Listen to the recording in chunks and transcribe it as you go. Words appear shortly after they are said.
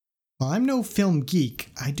While I'm no film geek,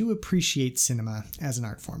 I do appreciate cinema as an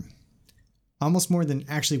art form. Almost more than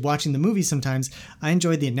actually watching the movie sometimes, I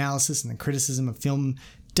enjoy the analysis and the criticism of film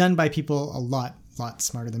done by people a lot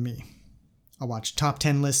smarter than me. I'll watch top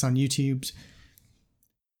 10 lists on YouTube.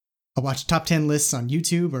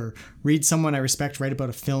 Or read someone I respect write about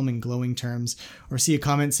a film in glowing terms, or see a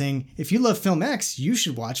comment saying, if you love film X, you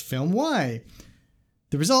should watch film Y.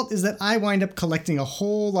 The result is that I wind up collecting a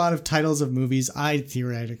whole lot of titles of movies I'd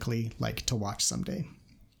theoretically like to watch someday.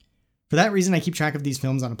 For that reason, I keep track of these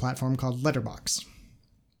films on a platform called Letterboxd.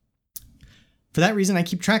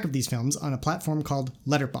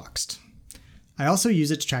 I also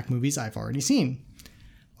use it to track movies I've already seen.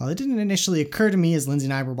 While it didn't initially occur to me as Lindsay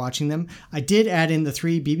and I were watching them, I did add in the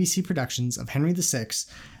 3 BBC productions of Henry VI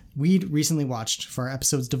we'd recently watched for our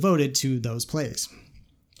episodes devoted to those plays.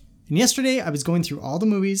 And yesterday, I was going through all the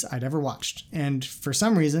movies I'd ever watched, and for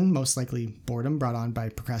some reason, most likely boredom brought on by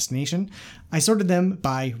procrastination, I sorted them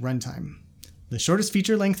by runtime. The shortest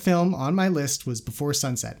feature-length film on my list was Before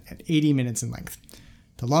Sunset, at 80 minutes in length.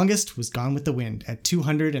 The longest was Gone with the Wind, at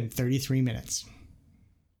 233 minutes.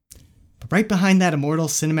 But right behind that immortal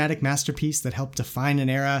cinematic masterpiece that helped define an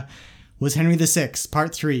era was Henry VI,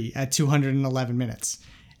 Part 3, at 211 minutes.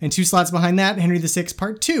 And 2 slots behind that, Henry VI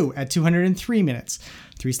Part 2 at 203 minutes.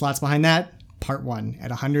 3 slots behind that, Part 1 at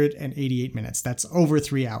 188 minutes. That's over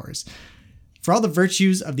 3 hours. For all the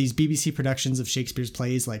virtues of these BBC productions of Shakespeare's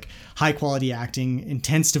plays, like high-quality acting,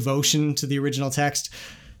 intense devotion to the original text,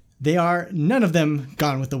 they are, none of them,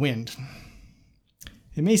 Gone with the Wind.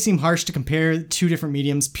 It may seem harsh to compare 2 different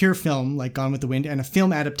mediums, pure film like Gone with the Wind and a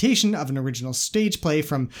film adaptation of an original stage play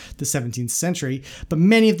from the 17th century, but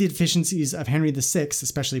many of the deficiencies of Henry VI,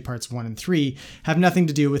 especially parts 1 and 3, have nothing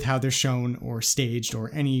to do with how they're shown or staged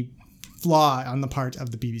or any flaw on the part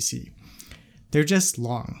of the BBC. They're just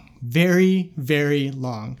long. Very, very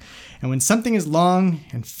long. And when something is long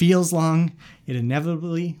and feels long, it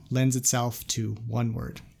inevitably lends itself to one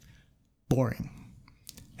word: boring.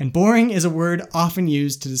 And boring is a word often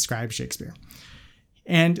used to describe Shakespeare,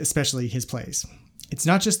 and especially his plays. It's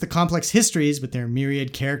not just the complex histories with their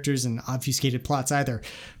myriad characters and obfuscated plots either.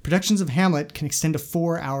 Productions of Hamlet can extend to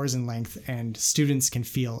 4 hours in length, and students can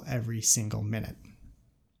feel every single minute.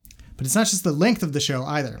 But it's not just the length of the show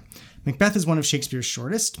either. Macbeth is one of Shakespeare's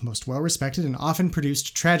shortest, most well-respected, and often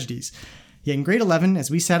produced tragedies. Yet in grade 11, as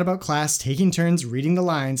we sat about class taking turns reading the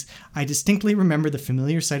lines, I distinctly remember the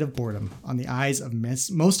familiar sight of boredom on the eyes of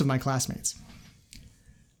most of my classmates.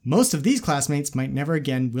 Most of these classmates might never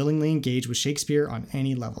again willingly engage with Shakespeare on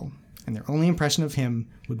any level, and their only impression of him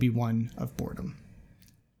would be one of boredom.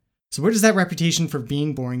 So where does that reputation for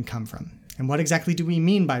being boring come from? And what exactly do we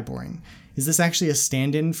mean by boring? Is this actually a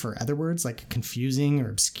stand-in for other words like confusing or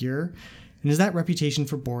obscure? And is that reputation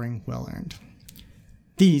for boring well-earned?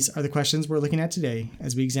 These are the questions we're looking at today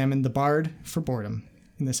as we examine the Bard for boredom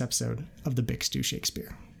in this episode of The Big Stu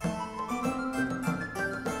Shakespeare.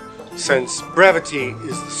 Since brevity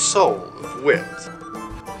is the soul of wit.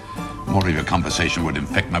 More of your conversation would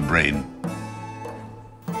infect my brain.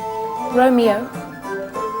 Romeo,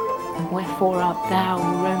 wherefore art thou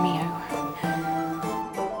Romeo?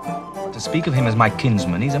 To speak of him as my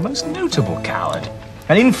kinsman, he's a most notable coward,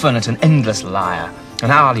 an infinite and endless liar, an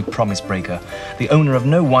hourly promise breaker, the owner of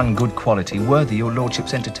no one good quality worthy your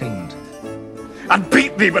lordship's entertained. I'd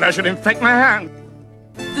beat thee, but I should infect my hand.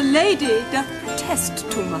 The lady doth protest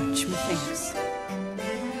too much, methinks.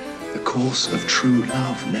 The course of true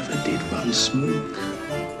love never did run smooth.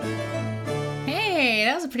 Hey,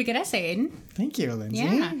 that was a pretty good essay, Aiden. Thank you, Lindsay.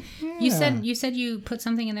 Yeah. You said you put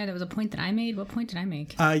something in there that was a point that I made. What point did I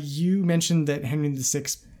make? You mentioned that Henry VI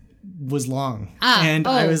was long.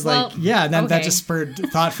 I was like, that just spurred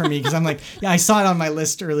thought for me because I'm like, I saw it on my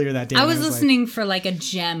list earlier that day. I was listening for like a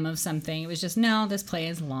gem of something. It was just, no, this play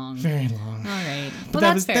is long. Very long. All right. But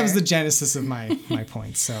Well, that was the genesis of my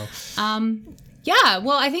point. So,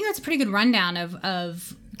 well, I think that's a pretty good rundown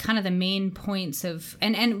of kind of the main points of,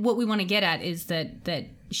 and what we want to get at is that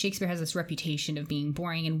Shakespeare has this reputation of being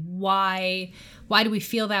boring, and why do we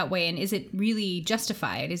feel that way, and is it really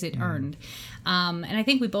justified? Is it earned? And I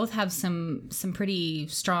think we both have some pretty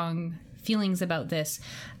strong feelings about this.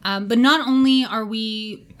 But not only are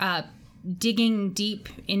we digging deep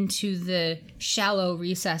into the shallow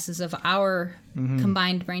recesses of our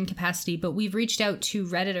combined brain capacity, but we've reached out to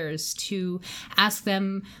Redditors to ask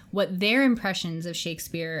them what their impressions of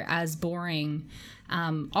Shakespeare as boring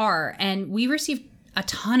are. And we received a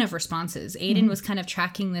ton of responses. Aiden was kind of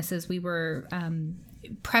tracking this as we were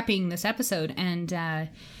prepping this episode. And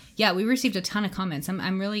yeah, we received a ton of comments.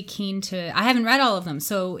 I'm really keen to. I haven't read all of them,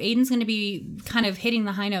 so Aiden's going to be kind of hitting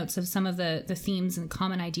the high notes of some of the themes and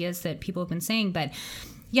common ideas that people have been saying. But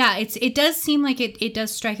yeah, it does seem like it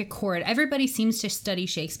does strike a chord. Everybody seems to study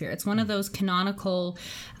Shakespeare. It's one of those canonical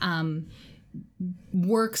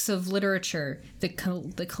works of literature,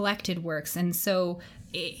 the collected works, and so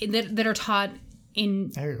that are taught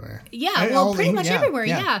in everywhere. Yeah, well, pretty much everywhere.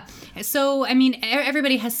 Yeah. So, I mean,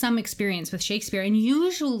 everybody has some experience with Shakespeare, and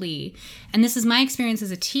usually, and this is my experience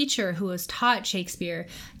as a teacher who has taught Shakespeare,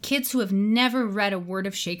 kids who have never read a word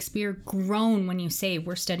of Shakespeare groan when you say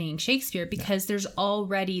we're studying Shakespeare, because there's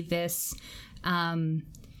already this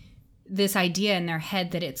this idea in their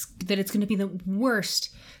head that it's going to be the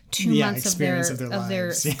worst 2 months of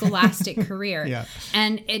their scholastic career. Yeah.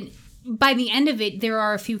 And by the end of it, there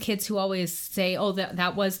are a few kids who always say, "Oh,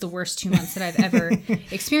 that was the worst 2 months that I've ever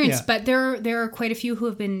experienced." Yeah. But there are quite a few who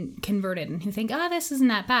have been converted and who think, "Oh, this isn't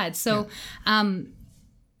that bad." So,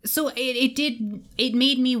 so it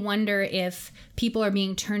made me wonder if people are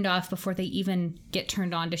being turned off before they even get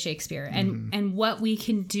turned on to Shakespeare, and what we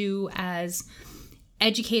can do as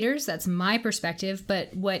educators. That's my perspective,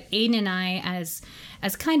 but what Aiden and I,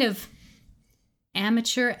 as kind of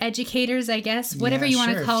amateur educators, I guess, whatever you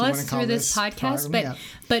want to call us through this podcast,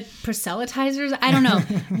 but proselytizers, I don't know,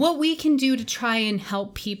 what we can do to try and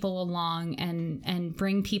help people along and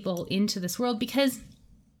bring people into this world, because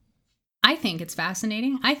I think it's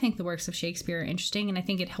fascinating. I think the works of Shakespeare are interesting, and I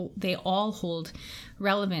think they all hold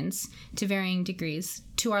relevance to varying degrees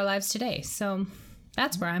to our lives today. So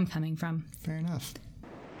that's where I'm coming from. Fair enough.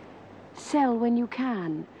 Sell when you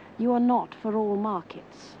can. You are not for all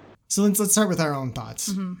markets. So let's start with our own thoughts.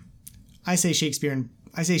 Mm-hmm. I say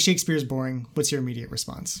Shakespeare's boring. What's your immediate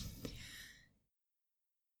response?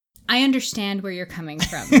 I understand where you're coming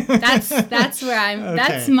from. That's where I'm. Okay.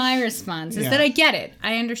 That's my response. Is that I get it.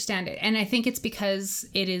 I understand it, and I think it's because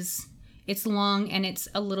it's long and it's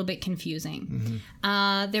a little bit confusing.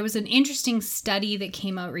 Mm-hmm. There was an interesting study that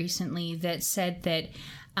came out recently that said that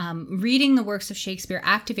reading the works of Shakespeare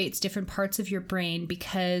activates different parts of your brain,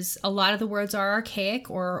 because a lot of the words are archaic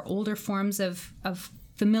or older forms of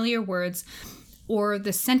familiar words, or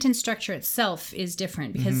the sentence structure itself is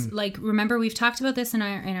different. Because, like, remember, we've talked about this in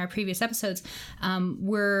our previous episodes.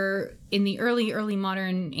 We're in the early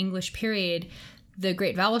modern English period. The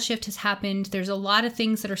Great Vowel Shift has happened. There's a lot of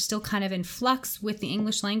things that are still kind of in flux with the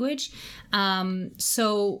English language.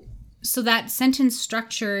 So that sentence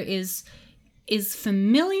structure is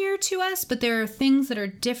familiar to us, but there are things that are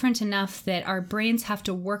different enough that our brains have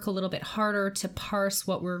to work a little bit harder to parse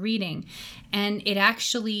what we're reading. And it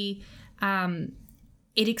actually,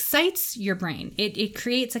 it excites your brain. It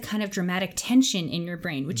creates a kind of dramatic tension in your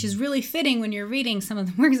brain, which is really fitting when you're reading some of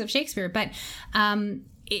the works of Shakespeare. But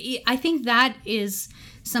I think that is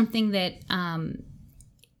something that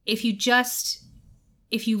if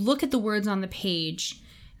you look at the words on the page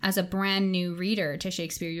as a brand new reader to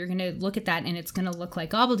Shakespeare, you're going to look at that and it's going to look like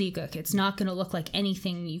gobbledygook. It's not going to look like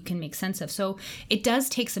anything you can make sense of. So it does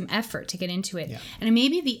take some effort to get into it. Yeah. And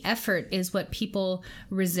maybe the effort is what people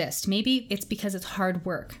resist. Maybe it's because it's hard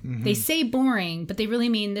work. Mm-hmm. They say boring, but they really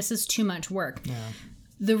mean this is too much work. Yeah.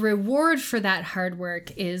 The reward for that hard work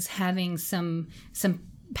is having some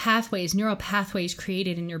neural pathways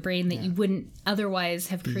created in your brain that you wouldn't otherwise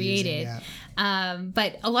have created.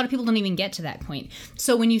 But a lot of people don't even get to that point.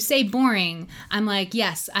 So when you say boring, I'm like,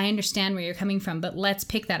 yes, I understand where you're coming from, but let's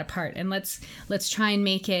pick that apart and let's try and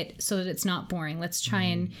make it so that it's not boring. Let's try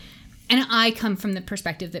and I come from the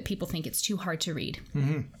perspective that people think it's too hard to read.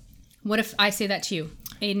 Mm-hmm. What if I say that to you?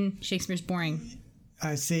 Aiden, Shakespeare's boring.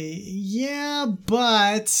 I say, yeah,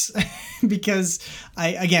 but because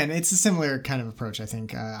it's a similar kind of approach. I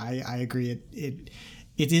think I agree.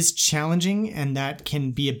 It is challenging, and that can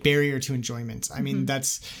be a barrier to enjoyment. I mean,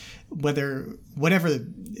 that's whatever.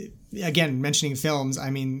 Again, mentioning films, I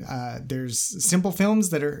mean, there's simple films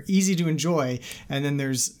that are easy to enjoy, and then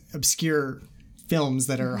there's obscure films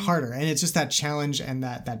that are harder, and it's just that challenge and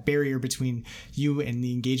that barrier between you and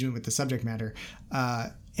the engagement with the subject matter.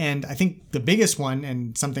 And I think the biggest one,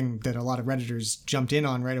 and something that a lot of Redditors jumped in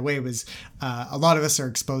on right away, was a lot of us are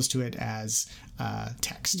exposed to it as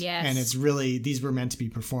text. Yes. And it's really, these were meant to be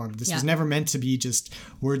performed. This was never meant to be just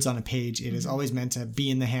words on a page. It is always meant to be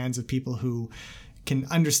in the hands of people who can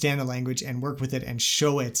understand the language and work with it and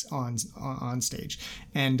show it on stage.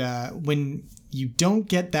 And when you don't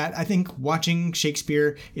get that, I think watching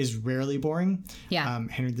Shakespeare is rarely boring. Yeah.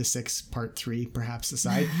 Henry VI Part 3 perhaps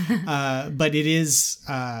aside. But it is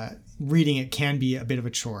reading it can be a bit of a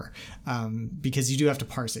chore, because you do have to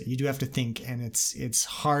parse it, you do have to think, and it's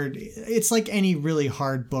hard. It's like any really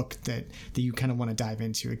hard book that you kind of want to dive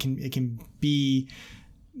into. It can be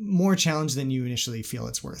more challenge than you initially feel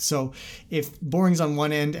it's worth. So if boring's on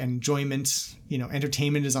one end and enjoyment,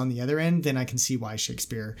 entertainment is on the other end, then I can see why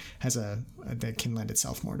Shakespeare has that can lend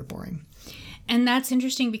itself more to boring. And that's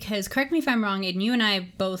interesting because, correct me if I'm wrong, Aiden, you and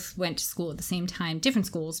I both went to school at the same time, different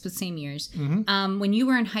schools, but same years. Mm-hmm. When you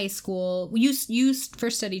were in high school, you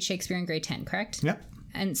first studied Shakespeare in grade 10, correct? Yep.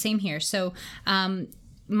 And same here. So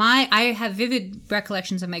I have vivid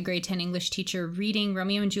recollections of my grade 10 English teacher reading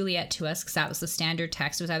Romeo and Juliet to us, because that was the standard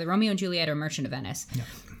text. It was either Romeo and Juliet or Merchant of Venice. Yep.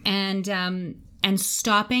 And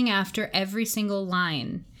stopping after every single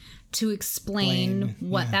line to explain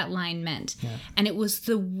what that line meant. Yeah. And it was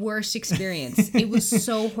the worst experience. It was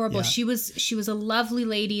so horrible. Yeah. She was a lovely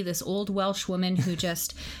lady, this old Welsh woman who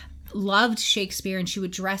just loved Shakespeare, and she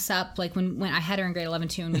would dress up like when I had her in grade 11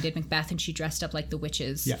 too, and we did Macbeth, and she dressed up like the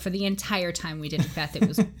witches for the entire time we did Macbeth. It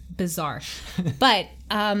was bizarre. But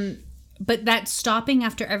that stopping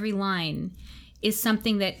after every line is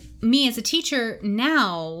something that me as a teacher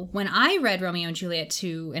now, when I read Romeo and Juliet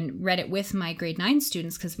too, and read it with my grade 9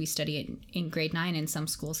 students, because we study it in grade 9 in some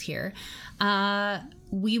schools here,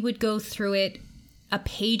 we would go through it a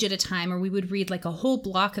page at a time, or we would read like a whole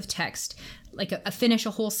block of text, like finish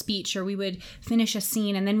a whole speech, or we would finish a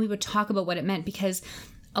scene, and then we would talk about what it meant. Because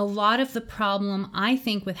a lot of the problem, I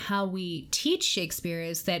think, with how we teach Shakespeare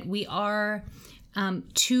is that we are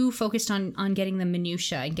too focused on getting the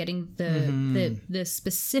minutia and getting the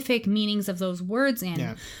specific meanings of those words in.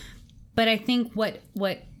 Yeah. But I think what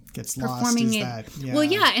gets performing lost is that. Yeah. Well,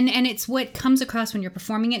 yeah, and it's what comes across when you're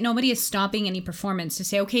performing it. Nobody is stopping any performance to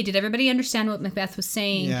say, okay, did everybody understand what Macbeth was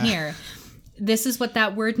saying here? This is what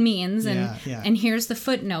that word means, and here's the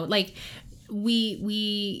footnote. Like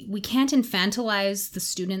we can't infantilize the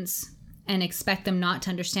students and expect them not to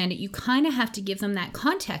understand it. You kind of have to give them that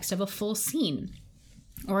context of a full scene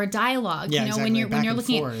or a dialogue. Exactly. when you're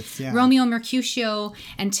looking at Romeo, Mercutio,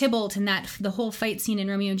 and Tybalt, and the whole fight scene in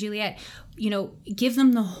Romeo and Juliet, give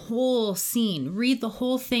them the whole scene, read the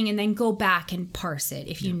whole thing, and then go back and parse it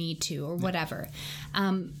if you need to, or whatever.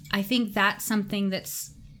 I think that's something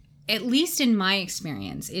that's, at least in my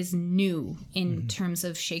experience, is new in terms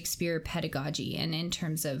of Shakespeare pedagogy, and in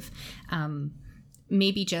terms of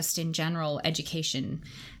maybe just in general education.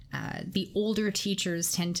 The older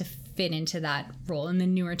teachers tend to fit into that role, and the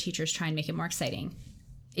newer teachers try and make it more exciting.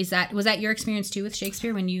 Was that your experience too with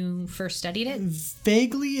Shakespeare when you first studied it?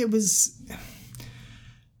 Vaguely, it was.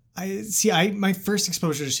 My first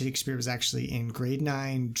exposure to Shakespeare was actually in grade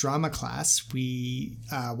 9 drama class. We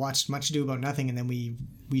watched Much Ado About Nothing, and then we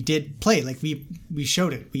did play. Like we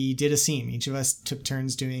showed it. We did a scene. Each of us took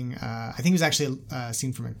turns doing. I think it was actually a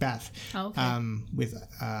scene from Macbeth. Oh, okay. With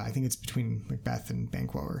I think it's between Macbeth and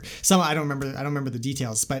Banquo or some. I don't remember the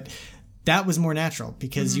details, but that was more natural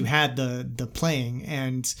because you had the playing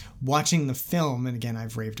and watching the film. And again,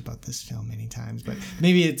 I've raved about this film many times, but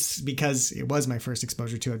maybe it's because it was my first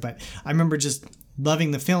exposure to it. But I remember just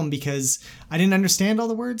loving the film because I didn't understand all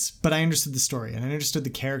the words, but I understood the story and I understood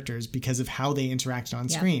the characters because of how they interacted on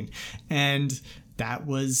screen. And that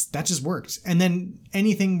just worked. And then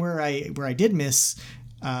anything where I did miss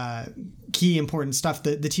key important stuff,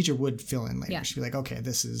 the teacher would fill in later. She'd be like, okay,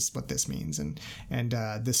 this is what this means, and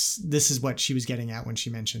this is what she was getting at when she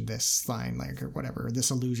mentioned this line, like, or whatever, or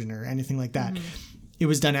this allusion or anything like that. It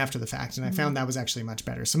was done after the fact, and I found that was actually much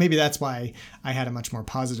better. So maybe that's why I had a much more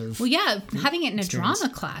positive. Well, having it in a drama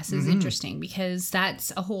class is interesting because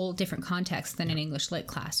that's a whole different context than an English lit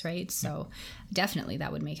class, right? So definitely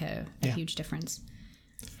that would make a huge difference.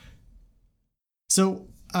 So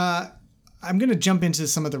I'm going to jump into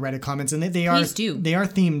some of the Reddit comments, and they are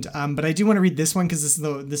themed. But I do want to read this one because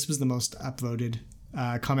this was the most upvoted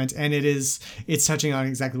comment, and it's touching on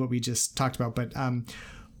exactly what we just talked about. But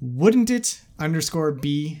wouldn't it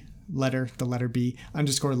 _B the letter B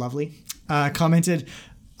 _lovely commented,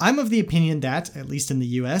 I'm of the opinion that, at least in the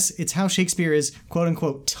US, it's how Shakespeare is quote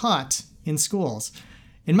unquote taught in schools.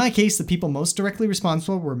 In my case, the people most directly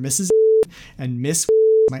responsible were Mrs. and Miss,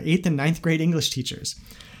 my 8th and 9th grade English teachers.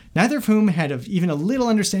 Neither of whom had even a little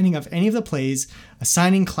understanding of any of the plays,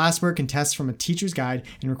 assigning classwork and tests from a teacher's guide,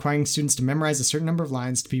 and requiring students to memorize a certain number of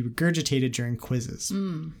lines to be regurgitated during quizzes.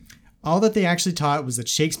 All that they actually taught was that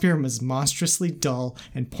Shakespeare was monstrously dull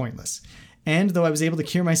and pointless. And though I was able to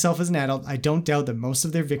cure myself as an adult, I don't doubt that most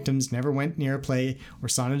of their victims never went near a play or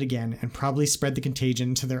saw it again, and probably spread the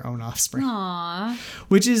contagion to their own offspring. Aww.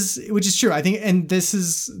 Which is true, I think, and this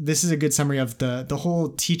is a good summary of the whole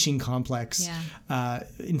teaching complex,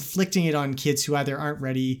 inflicting it on kids who either aren't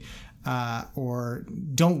ready or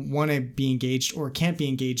don't want to be engaged or can't be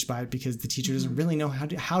engaged by it because the teacher doesn't really know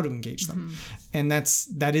how to engage them. And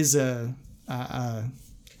that is a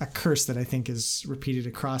curse that I think is repeated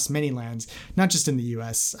across many lands, not just in the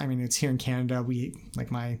U.S. I mean, it's here in Canada. We like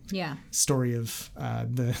my story of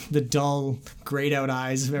the dull, grayed out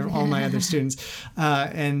eyes of all my other students,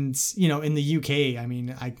 and in the UK, I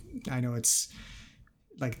mean, I know it's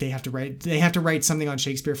like they have to write something on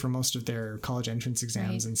Shakespeare for most of their college entrance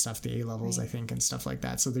exams and stuff, the A levels, I think, and stuff like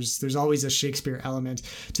that. So there's always a Shakespeare element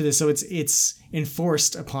to this. So it's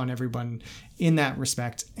enforced upon everyone in that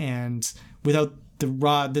respect, and without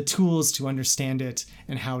the tools to understand it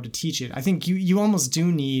and how to teach it, I think you almost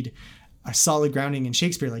do need a solid grounding in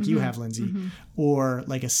Shakespeare, like you have, Lindsay, or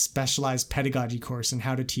like a specialized pedagogy course in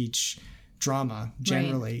how to teach drama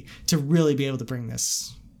generally to really be able to bring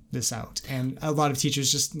this out. And a lot of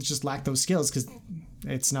teachers just lack those skills because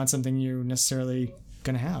it's not something you're necessarily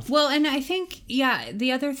going to have. Well, and I think,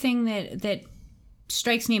 the other thing that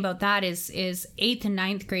strikes me about that is 8th and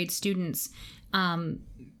 9th grade students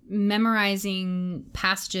memorizing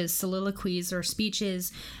passages, soliloquies or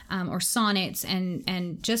speeches or sonnets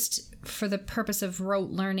and just for the purpose of rote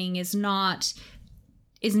learning is not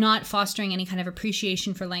fostering any kind of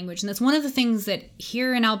appreciation for language. And that's one of the things that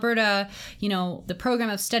here in Alberta, the program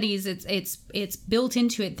of studies, it's built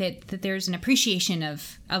into it that there's an appreciation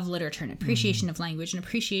of literature, an appreciation of language, an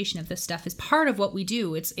appreciation of this stuff is part of what we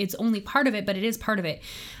do. It's only part of it, but it is part of it.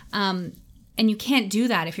 And you can't do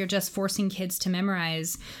that if you're just forcing kids to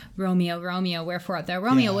memorize Romeo, Romeo, wherefore art thou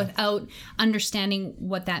Romeo without understanding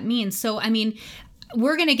what that means. So, I mean,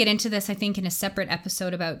 we're going to get into this, I think, in a separate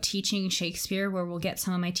episode about teaching Shakespeare, where we'll get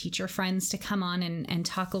some of my teacher friends to come on and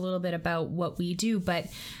talk a little bit about what we do. But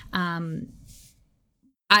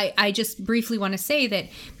I just briefly want to say that,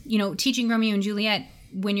 teaching Romeo and Juliet,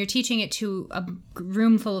 when you're teaching it to a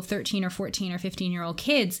room full of 13 or 14 or 15-year-old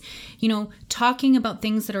kids, talking about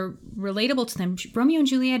things that are relatable to them. Romeo and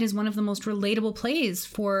Juliet is one of the most relatable plays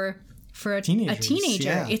for a teenager.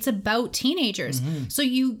 Yeah. It's about teenagers. So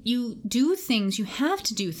you do things, you have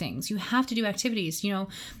to do things, you have to do activities.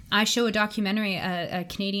 I show a documentary, a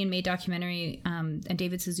Canadian-made documentary, a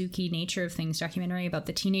David Suzuki Nature of Things documentary about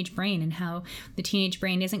the teenage brain and how the teenage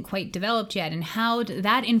brain isn't quite developed yet and how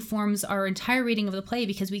that informs our entire reading of the play,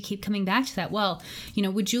 because we keep coming back to that. Well,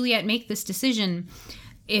 would Juliet make this decision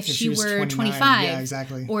if she were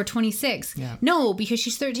 25 or 26? No, because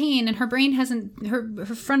she's 13 and her brain hasn't, her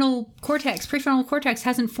frontal cortex, prefrontal cortex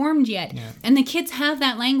hasn't formed yet. And the kids have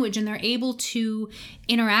that language and they're able to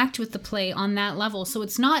interact with the play on that level. So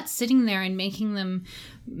it's not sitting there and making them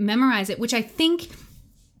memorize it, which I think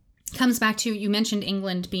comes back to, you mentioned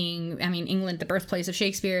England being, England, the birthplace of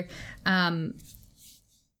Shakespeare.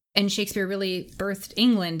 And Shakespeare really birthed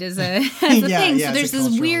England as a thing. So there's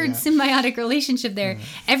this weird symbiotic relationship there.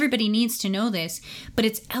 Everybody needs to know this, but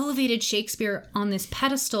it's elevated Shakespeare on this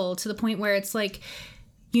pedestal to the point where it's like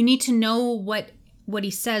you need to know what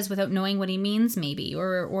he says without knowing what he means, maybe,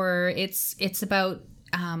 or it's about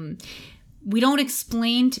we don't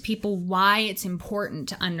explain to people why it's important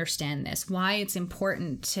to understand this, why it's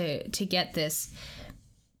important to get this.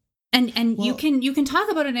 And well, you can talk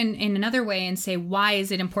about it in another way and say, why is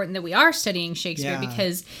it important that we are studying Shakespeare?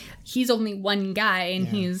 Because he's only one guy and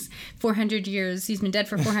he's 400 years, he's been dead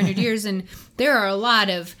for 400 years. And there are a lot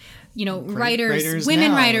of, writers,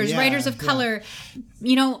 women writers, writers of color,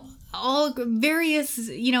 all various,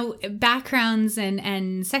 backgrounds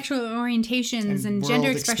and sexual orientations and gender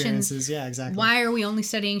expressions. Yeah, exactly. Why are we only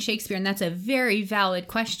studying Shakespeare? And that's a very valid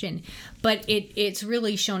question. But it's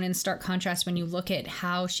really shown in stark contrast when you look at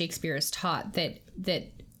how Shakespeare is taught that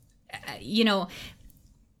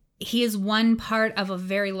he is one part of a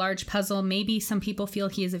very large puzzle. Maybe some people feel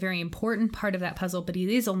he is a very important part of that puzzle, but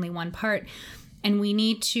he is only one part. And we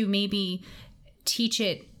need to maybe teach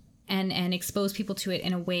it and expose people to it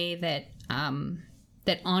in a way that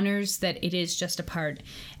that honors that it is just a part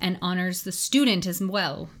and honors the student as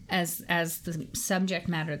well as the subject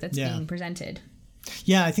matter that's being presented.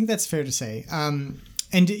 Yeah, I think that's fair to say.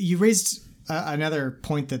 And you raised another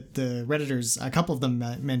point that the Redditors, a couple of them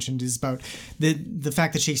mentioned, is about the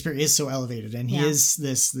fact that Shakespeare is so elevated and he is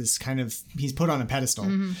this kind of, he's put on a pedestal,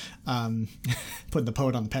 putting the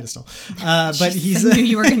poet on the pedestal. But he's, I knew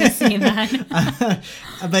you were going to say that.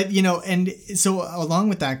 But, and so along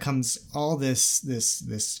with that comes all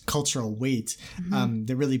this cultural weight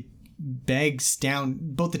that really begs down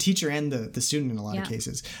both the teacher and the student in a lot of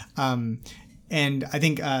cases. And I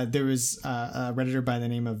think there was a Redditor by the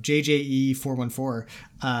name of JJE414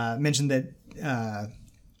 mentioned that,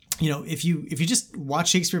 if you just watch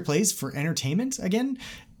Shakespeare plays for entertainment, again,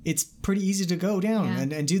 it's pretty easy to go down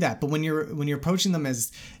and do that. But when you're approaching them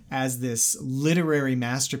as this literary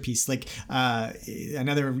masterpiece, like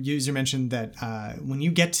another user mentioned that when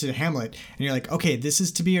you get to Hamlet and you're like, okay, this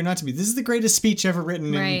is to be or not to be. This is the greatest speech ever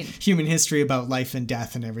written in human history about life and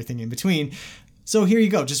death and everything in between. So here you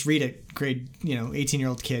go. Just read it. Grade,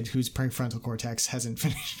 18-year-old kid whose prefrontal cortex hasn't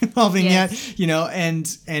finished evolving yet,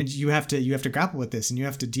 and you have to grapple with this and you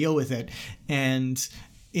have to deal with it. And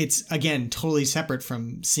it's, again, totally separate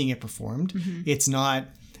from seeing it performed. Mm-hmm. It's not,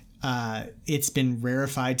 it's been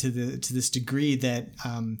rarefied to this degree that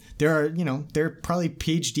there are probably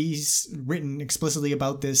PhDs written explicitly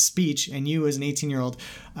about this speech, and you as an 18-year-old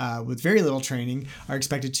with very little training are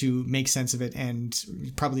expected to make sense of it and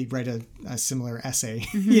probably write a similar essay,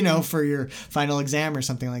 mm-hmm. For your final exam or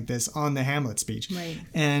something like this on the Hamlet speech. Right.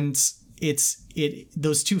 And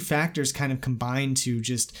those two factors kind of combine to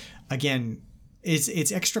just, again,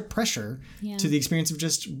 it's extra pressure to the experience of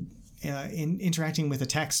just in interacting with a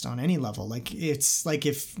text on any level. Like, it's like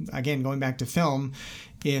if, again, going back to film,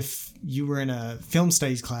 if you were in a film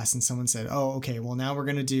studies class and someone said, oh, okay, well, now we're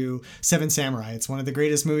going to do Seven Samurai. It's one of the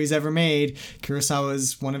greatest movies ever made.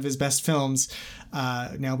 Kurosawa's one of his best films.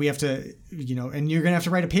 Now we have to, and you're going to have to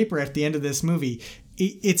write a paper at the end of this movie.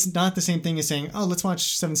 It's not the same thing as saying, oh, let's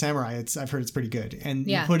watch Seven Samurai. I've heard it's pretty good. And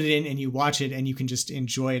you put it in and you watch it and you can just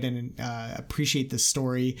enjoy it and appreciate the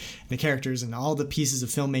story, the characters, and all the pieces of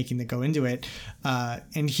filmmaking that go into it.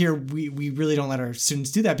 And here we really don't let our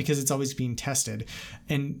students do that because it's always being tested.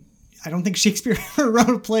 And I don't think Shakespeare ever wrote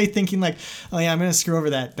a play thinking like, oh yeah, I'm going to screw over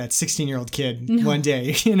that 16-year-old kid one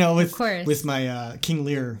day, with my King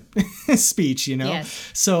Lear speech,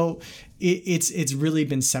 Yes. So it's really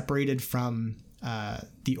been separated from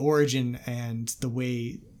the origin and the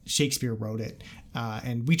way Shakespeare wrote it.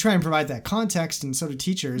 And we try and provide that context, and so do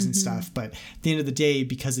teachers and stuff. But at the end of the day,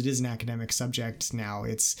 because it is an academic subject now,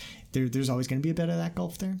 there's always going to be a bit of that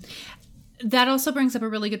gulf there. That also brings up a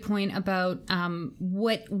really good point about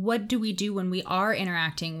what do we do when we are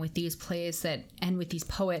interacting with these plays and with these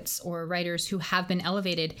poets or writers who have been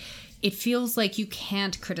elevated. It feels like you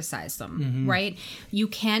can't criticize them, right? You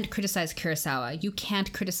can't criticize Kurosawa. You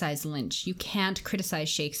can't criticize Lynch. You can't criticize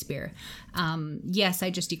Shakespeare. Yes, I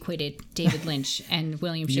just equated David Lynch and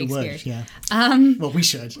William Shakespeare. You would, yeah. Well, we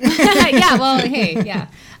should. Yeah, well, hey, yeah.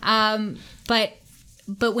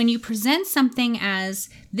 But when you present something as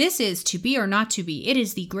this is to be or not to be, it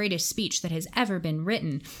is the greatest speech that has ever been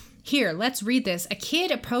written. Here, let's read this. A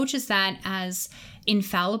kid approaches that as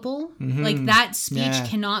infallible. Mm-hmm. Like, that speech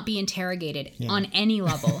cannot be interrogated on any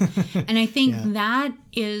level. And I think that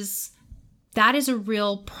is a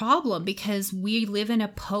real problem because we live in a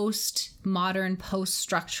post-modern,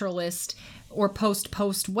 post-structuralist, or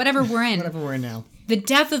post whatever we're in. Whatever we're in now. The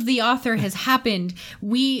death of the author has happened.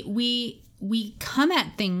 We come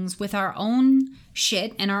at things with our own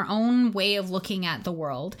shit and our own way of looking at the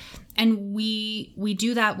world. And we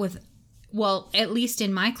do that with, well, at least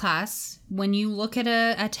in my class, when you look at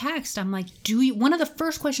a text, I'm like, one of the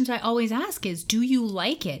first questions I always ask is, do you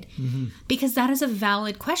like it? Mm-hmm. Because that is a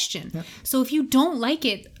valid question. Yep. So if you don't like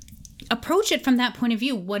it, approach it from that point of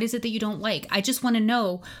view. What is it that you don't like? I just want to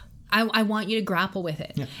know. I want you to grapple with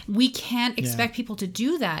it. Yeah. We can't expect people to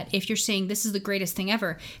do that if you're saying this is the greatest thing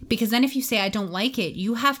ever. Because then if you say I don't like it,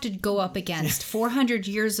 you have to go up against 400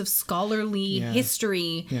 years of scholarly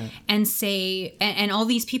history and say, and all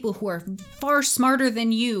these people who are far smarter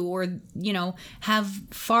than you or, have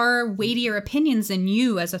far weightier opinions than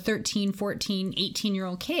you as a 13, 14,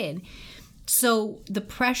 18-year-old kid. So the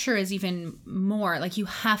pressure is even more, like, you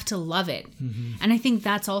have to love it. Mm-hmm. And I think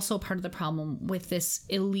that's also part of the problem with this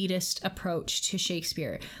elitist approach to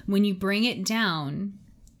Shakespeare. When you bring it down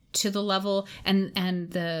to the level, and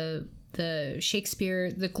the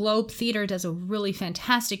Shakespeare, the Globe Theater does a really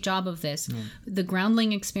fantastic job of this. Mm. The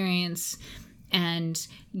Groundling experience and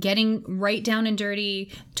getting right down and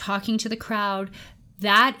dirty, talking to the crowd,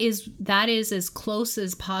 that is as close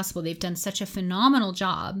as possible. They've done such a phenomenal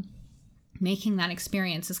job making that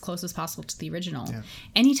experience as close as possible to the original. Yeah.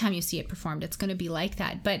 Anytime you see it performed, it's going to be like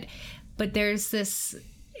that. But there's this,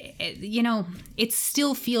 it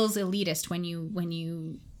still feels elitist when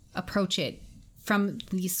you approach it from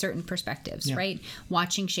these certain perspectives, right?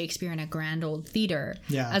 Watching Shakespeare in a grand old theater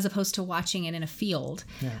as opposed to watching it in a field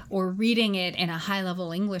or reading it in a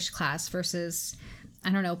high-level English class versus, I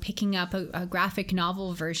don't know, picking up a graphic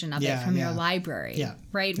novel version of it from your library,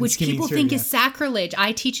 right? Which people think is sacrilege.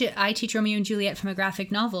 I teach Romeo and Juliet from a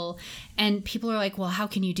graphic novel, and people are like, well, how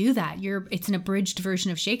can you do that? It's an abridged version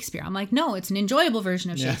of Shakespeare. I'm like, no, it's an enjoyable version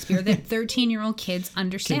of Shakespeare that 13-year-old kids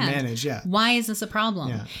understand. Can manage, Why is this a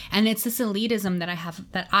problem? And it's this elitism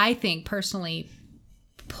that I think personally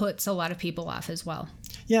puts a lot of people off as well.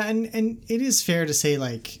 Yeah, and it is fair to say,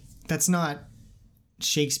 like, that's not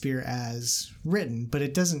Shakespeare as written, but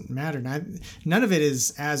it doesn't matter. None of it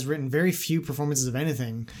is as written. Very few performances of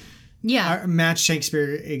anything match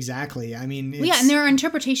Shakespeare exactly. I mean, and there are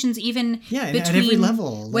interpretations even between at every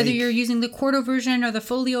level, whether you're using the quarto version or the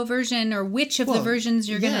folio version, or which of the versions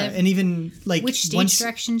you're gonna, and even like which stage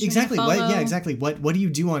directions you're exactly gonna follow. exactly. What do you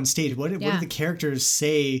do on stage? What do the characters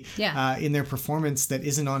say in their performance that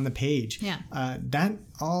isn't on the page? That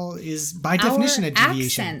all is by definition a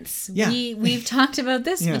deviation. Accents. We've talked about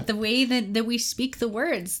this, but the way that we speak the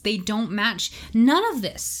words, they don't match. None of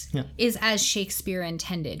this is as Shakespeare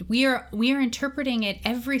intended. We are interpreting it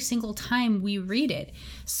every single time we read it.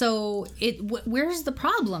 So where's the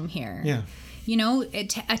problem here? Yeah. You know, a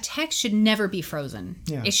text should never be frozen.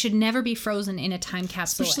 Yeah. It should never be frozen in a time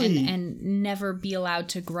capsule and never be allowed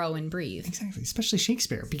to grow and breathe. Exactly, especially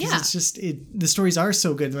Shakespeare, because it's just the stories are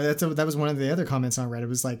so good. That was one of the other comments on Reddit. It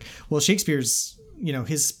was like, well, Shakespeare's, you know,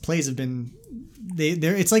 his plays have been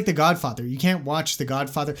it's like The Godfather. You can't watch The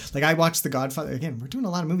Godfather. Like, I watched The Godfather. Again, we're doing a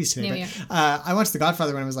lot of movies today. I watched The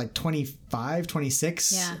Godfather when I was like 25,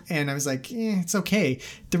 26. Yeah. And I was like, it's okay.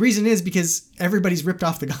 The reason is because everybody's ripped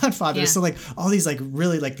off The Godfather. Yeah. So like all these like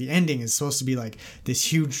really like the ending is supposed to be like this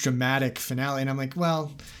huge dramatic finale. And I'm like,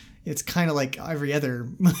 well, it's kind of like every other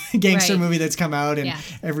gangster movie that's come out, and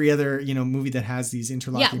every other, you know, movie that has these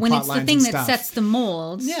interlocking when plot it's lines the thing and that stuff. sets the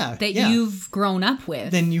mold that you've grown up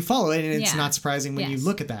with, then you follow it, and it's not surprising when you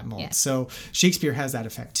look at that mold. Yes. So Shakespeare has that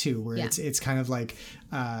effect too, where it's kind of like,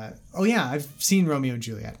 I've seen Romeo and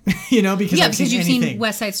Juliet, you know, because you've seen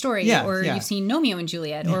West Side Story, or you've seen Romeo and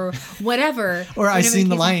Juliet, or whatever, or I've seen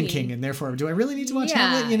The Lion King, and therefore, do I really need to watch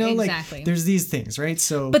Hamlet? You know, exactly. Like there's these things, right?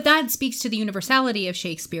 So, but that speaks to the universality of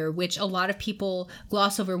Shakespeare, which a lot of people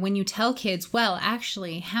gloss over. When you tell kids, well,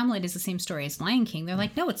 actually, Hamlet is the same story as Lion King, they're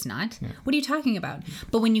like, no, it's not. Yeah. What are you talking about?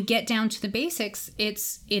 But when you get down to the basics, it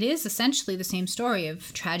is essentially the same story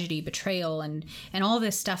of tragedy, betrayal, and all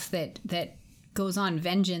this stuff that goes on,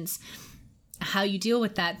 vengeance. How you deal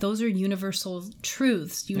with that, those are universal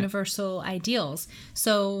truths, universal ideals.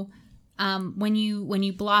 So when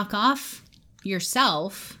you block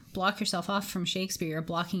yourself off from Shakespeare, you're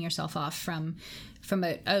blocking yourself off from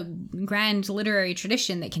a grand literary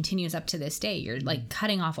tradition that continues up to this day. You're like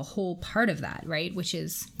cutting off a whole part of that, right? Which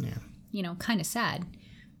is you know, kind of sad.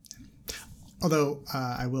 Although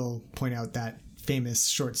I will point out that famous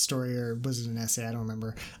short story, or was it an essay? I don't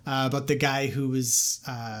remember. About the guy who was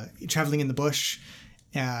traveling in the bush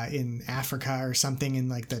in Africa or something in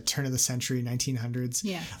like the turn of the century, 1900s.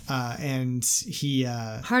 Yeah. And he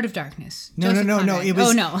Heart of Darkness. No. It was.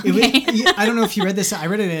 Oh no. Okay. It was, I don't know if you read this. I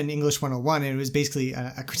read it in English 101, and it was basically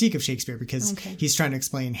a critique of Shakespeare, because he's trying to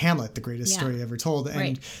explain Hamlet, the greatest story ever told,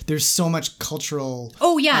 and there's so much cultural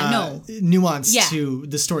nuance to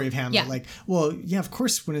the story of Hamlet. Yeah. Like, well, of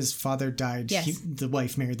course, when his father died, the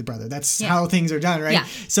wife married the brother. That's how things are done, right? Yeah.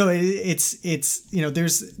 So it's you know,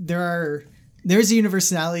 there's a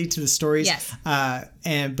universality to the stories, but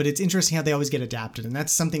it's interesting how they always get adapted, and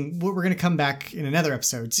that's something we're going to come back in another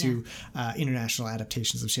episode to international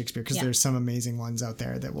adaptations of Shakespeare, because there's some amazing ones out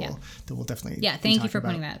there that will definitely. Yeah, thank you for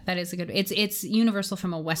pointing that. That is a good. It's universal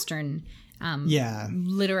from a Western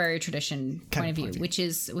literary tradition point of view, which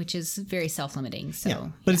is very self-limiting.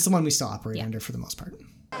 So, but it's the one we still operate under for the most part.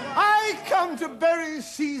 I come to bury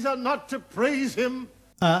Caesar, not to praise him.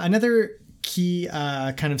 Another key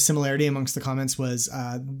kind of similarity amongst the comments was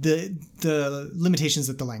the limitations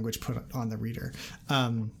that the language put on the reader,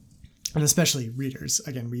 and especially readers.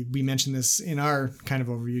 Again, we mentioned this in our kind of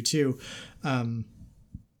overview too.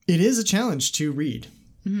 It is a challenge to read.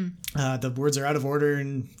 Mm-hmm. The words are out of order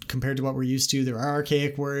and compared to what we're used to. There are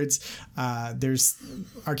archaic words. There's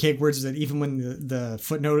archaic words that even when the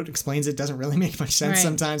footnote explains it doesn't really make much sense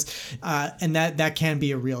sometimes. And that can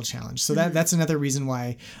be a real challenge. So that's another reason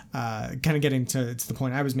why, kind of getting to the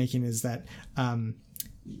point I was making, is that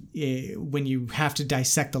when you have to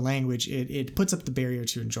dissect the language, it puts up the barrier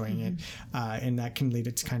to enjoying it, and that can lead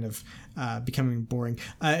it to kind of becoming boring.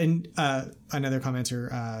 And another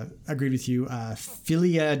commenter agreed with you.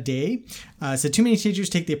 Philia Day said, too many teachers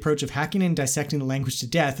take the approach of hacking and dissecting the language to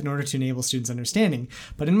death in order to enable students' understanding.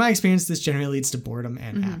 But in my experience, this generally leads to boredom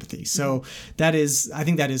and apathy. So I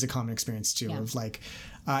think that is a common experience too, of like,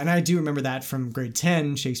 and I do remember that from grade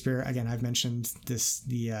 10 Shakespeare. Again, I've mentioned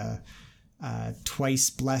the twice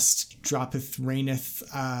blessed droppeth reigneth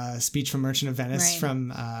speech from Merchant of Venice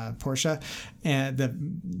from Portia, and the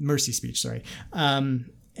Mercy speech, sorry.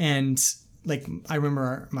 And like, I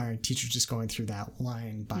remember my teacher just going through that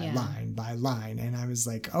line by line by line, and I was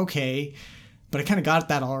like, okay, But I kind of got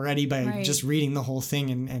that already by Right. just reading the whole thing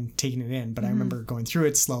and taking it in. But I remember going through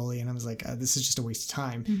it slowly, and I was like, this is just a waste of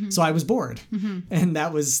time. So I was bored, and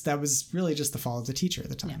that was really just the fault of the teacher at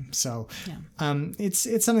the time. So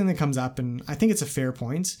it's something that comes up, and I think it's a fair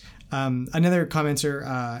point. Another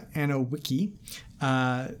commenter, Anna Wiki,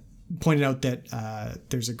 pointed out that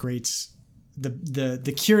there's a great.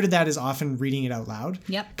 The cure to that is often reading it out loud.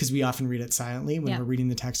 Yep. Because we often read it silently when Yep. we're reading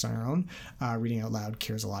the text on our own. Reading out loud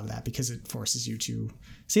cures a lot of that because it forces you to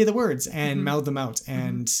say the words and mouth them out,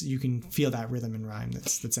 and you can feel that rhythm and rhyme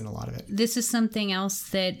that's in a lot of it. This is something else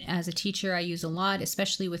that as a teacher I use a lot,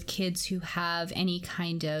 especially with kids who have any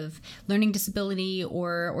kind of learning disability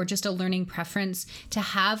or just a learning preference, to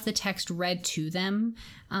have the text read to them.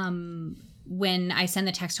 When I send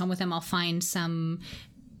the text home with them, I'll find some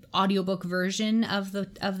audiobook version of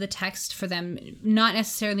the text for them, not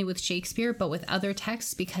necessarily with Shakespeare, but with other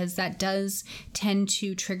texts, because that does tend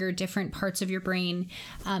to trigger different parts of your brain.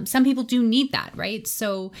 Some people do need that, right?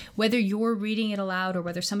 So whether you're reading it aloud or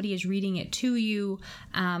whether somebody is reading it to you,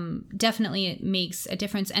 definitely it makes a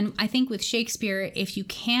difference. And I think with Shakespeare, if you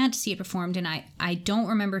can't see it performed, and I don't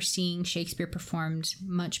remember seeing Shakespeare performed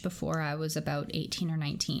much before I was about 18 or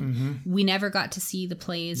 19. We never got to see the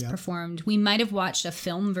plays performed. We might have watched a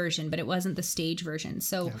film version, but it wasn't the stage version.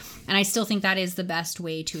 So, and I still think that is the best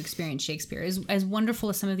way to experience Shakespeare, as wonderful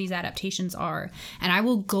as some of these adaptations are. And I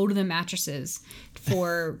will go to the mattresses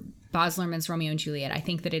for Baz Luhrmann's Romeo and Juliet. I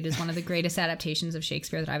think that it is one of the greatest adaptations of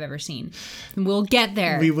Shakespeare that I've ever seen. And we'll get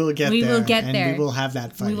there. We will get there. We will get and there. We will have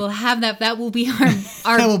that fight. We will have that. That will be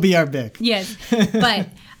our that will be our Bic. Yes. But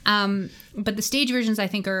the stage versions I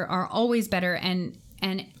think are always better. And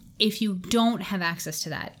if you don't have access to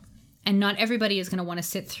that, and not everybody is going to want to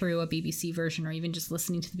sit through a BBC version or even just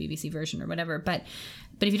listening to the BBC version or whatever. But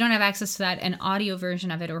if you don't have access to that, an audio version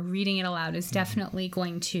of it or reading it aloud is definitely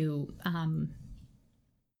going to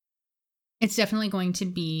it's definitely going to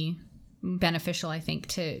be beneficial, I think,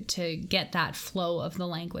 to get that flow of the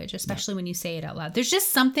language, especially when you say it out loud. There's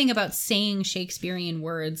just something about saying Shakespearean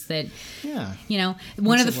words that, you know,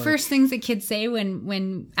 one of the first things that kids say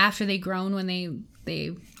when after they groan, when they've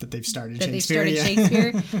started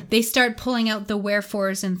Shakespeare, they start pulling out the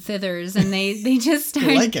wherefores and thithers, and they just start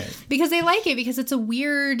they like it because it's a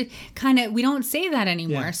weird kind of, we don't say that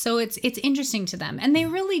anymore. So it's interesting to them, and they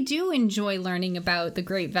really do enjoy learning about the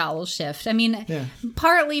great vowel shift. I mean,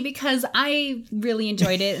 partly because I really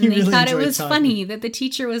enjoyed it, and they thought it was funny that the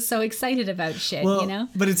teacher was so excited about shit, you know?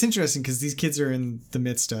 But it's interesting because these kids are in the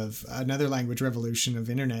midst of another language revolution of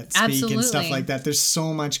internet speak and stuff like that. There's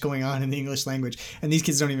so much going on in the English language. And these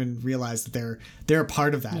kids don't even realize that they're a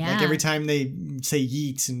part of that. Yeah. Like every time they say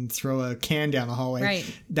yeet and throw a can down the hallway,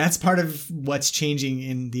 right. That's part of what's changing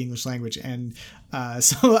in the English language. And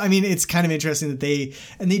so, I mean, it's kind of interesting that they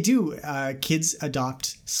do, kids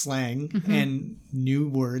adopt slang and new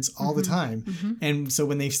words all the time. And so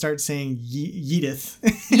when they start saying yeeteth,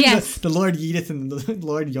 yes. the Lord yeeteth and the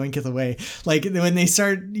Lord yoinketh away, like when they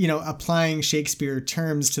start, you know, applying Shakespeare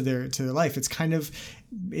terms to their life, it's kind of,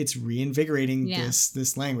 it's reinvigorating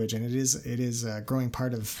this language, and it is a growing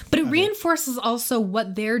part of. But it reinforces also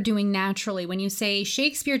what they're doing naturally. When you say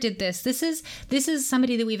Shakespeare did this is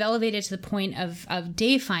somebody that we've elevated to the point of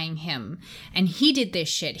deifying him, and he did this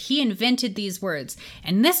shit. He invented these words,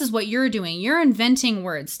 and this is what you're doing. You're inventing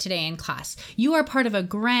words today in class. You are part of a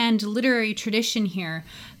grand literary tradition here.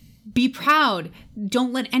 Be proud.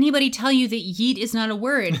 Don't let anybody tell you that yeet is not a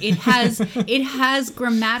word. It has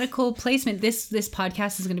grammatical placement. This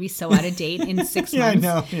podcast is going to be so out of date in 6 months. I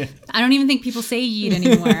know. Yeah. I don't even think people say yeet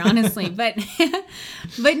anymore, honestly. But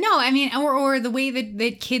no, I mean, or the way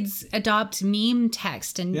that kids adopt meme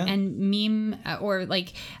text and meme or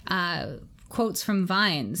like quotes from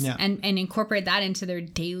Vines and incorporate that into their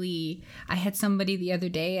daily. I had somebody the other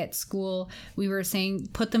day at school, we were saying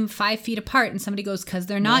put them 5 feet apart, and somebody goes, because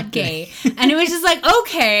they're not gay. And it was just like,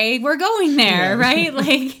 okay, we're going there, right?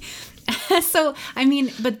 Like, so I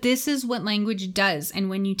mean, but this is what language does. And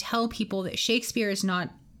when you tell people that Shakespeare is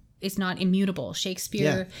not immutable,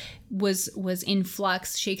 Shakespeare was in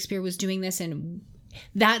flux, Shakespeare was doing this, and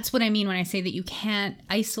that's what I mean when I say that you can't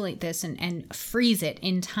isolate this and freeze it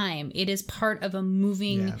in time. It is part of a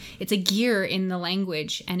moving, it's a gear in the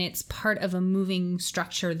language, and it's part of a moving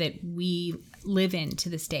structure that we live in to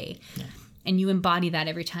this day. Yeah. And you embody that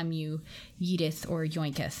every time you yeeteth or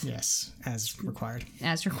yoinketh. Yes, as required.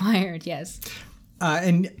 As required, yes.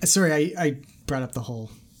 And sorry, I brought up the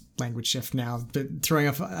whole language shift now, but throwing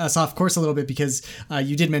us off course a little bit because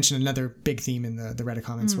you did mention another big theme in the Reddit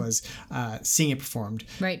comments was seeing it performed.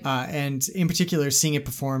 Right. And in particular, seeing it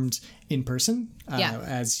performed in person.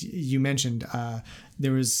 As you mentioned,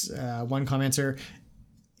 there was one commenter,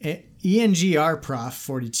 ENGR Prof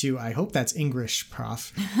 42. I hope that's English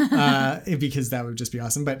Prof, because that would just be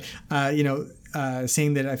awesome. But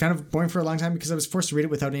saying that I found it boring for a long time because I was forced to read it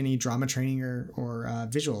without any drama training or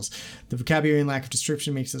visuals. The vocabulary and lack of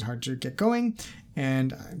description makes it hard to get going.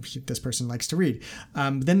 And this person likes to read.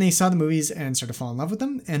 Then they saw the movies and started to fall in love with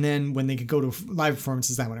them. And then when they could go to live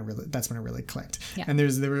performances, that's when it really clicked. Yeah. And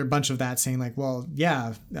there were a bunch of that saying like, well,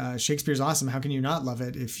 yeah, Shakespeare's awesome. How can you not love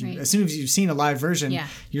it? If you, as soon as you've seen a live version,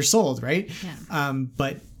 you're sold, right? Yeah.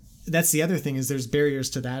 But that's the other thing is there's barriers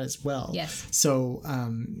to that as well. Yes. So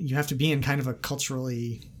you have to be in kind of a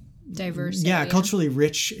culturally diverse culturally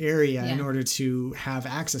rich area in order to have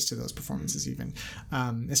access to those performances even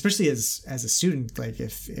especially as a student. Like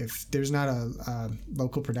if there's not a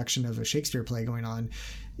local production of a Shakespeare play going on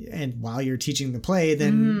and while you're teaching the play,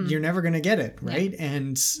 then you're never going to get it, right?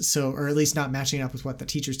 And so, or at least not matching up with what the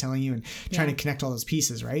teacher's telling you and trying to connect all those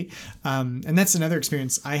pieces, right? And that's another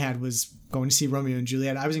experience I had was going to see Romeo and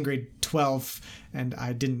Juliet. I was in grade 12 and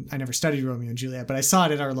I never studied Romeo and Juliet, but I saw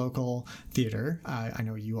it at our local theater. I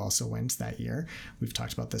know you also went that year. We've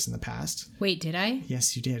talked about this in the past. Wait, did I?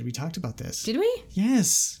 Yes, you did. We talked about this. Did we?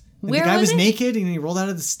 Yes. And Where the guy was it? naked and he rolled out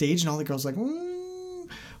of the stage and all the girls were like, when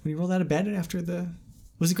he rolled out of bed after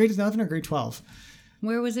was it grade 11 or grade 12?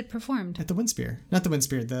 Where was it performed? At the Windspear. Not the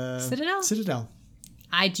Windspear, the Citadel.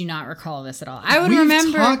 I do not recall this at all. I would We've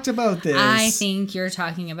remember. Talked about this. I think you're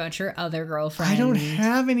talking about your other girlfriend. I don't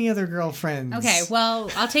have any other girlfriends. Okay,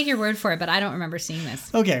 well, I'll take your word for it, but I don't remember seeing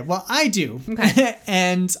this. Okay, well, I do. Okay.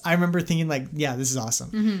 And I remember thinking like, yeah, this is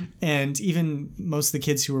awesome. Mm-hmm. And even most of the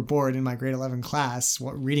kids who were bored in my grade 11 class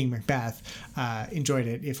reading Macbeth enjoyed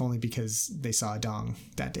it, if only because they saw a dong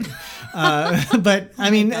that day. But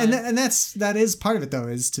I mean, and that is part of it though,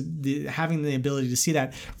 is having the ability to see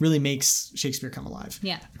that really makes Shakespeare come alive.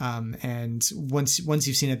 Yeah. And once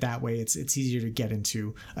you've seen it that way, it's easier to get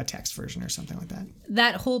into a text version or something like that.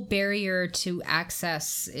 That whole barrier to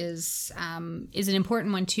access is an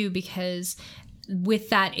important one too, because with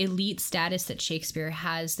that elite status that Shakespeare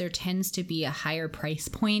has, there tends to be a higher price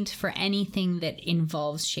point for anything that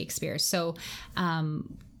involves Shakespeare. So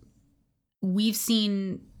we've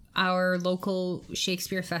seen our local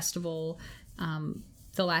Shakespeare festival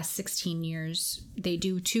the last 16 years. They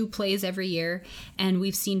do 2 plays every year, and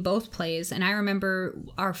we've seen both plays. And I remember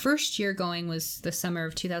our first year going was the summer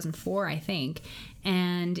of 2004, I think,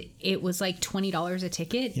 and it was like $20 a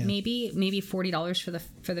ticket, maybe $40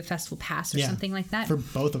 for the festival pass or something like that. For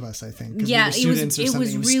both of us, I think. Yeah, it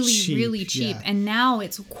was really cheap, and now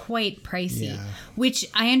it's quite pricey. Yeah. Which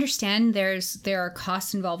I understand. There are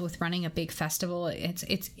costs involved with running a big festival.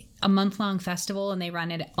 It's a month-long festival, and they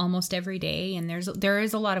run it almost every day, and there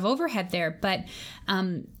is a lot of overhead there. But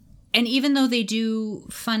and even though they do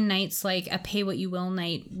fun nights like a pay what you will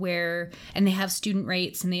night and they have student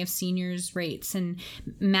rates and they have seniors rates and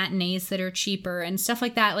matinees that are cheaper and stuff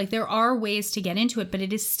like that, like there are ways to get into it, but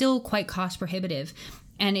it is still quite cost prohibitive.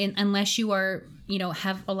 And unless you are,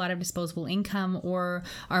 have a lot of disposable income or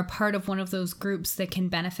are part of one of those groups that can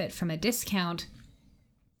benefit from a discount,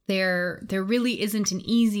 there really isn't an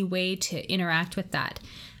easy way to interact with that.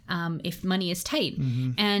 If money is tight.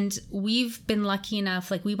 Mm-hmm. And we've been lucky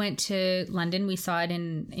enough, like we went to London, we saw it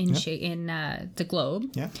in the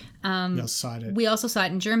Globe. Yeah. We also saw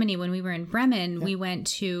it in Germany when we were in Bremen. Yeah. We went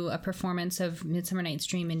to a performance of Midsummer Night's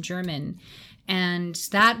Dream in German. And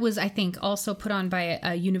that was, I think, also put on by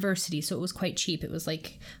a university. So it was quite cheap. It was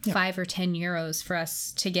like 5 or 10 euros for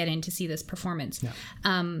us to get in to see this performance.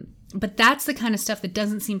 Yeah. But that's the kind of stuff that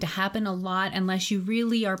doesn't seem to happen a lot unless you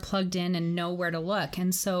really are plugged in and know where to look.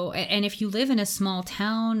 And so, and if you live in a small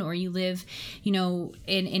town or you live, in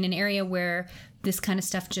an area where this kind of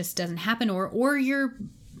stuff just doesn't happen, or you're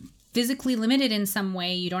physically limited in some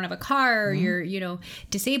way, you don't have a car, or you're,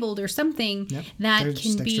 disabled or something, that There's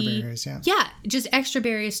can just be extra barriers, just extra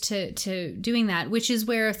barriers to doing that, which is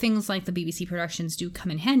where things like the BBC productions do come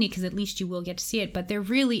in handy, because at least you will get to see it. But there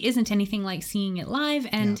really isn't anything like seeing it live,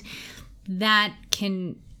 and that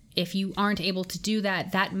can, if you aren't able to do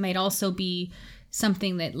that, that might also be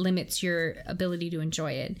something that limits your ability to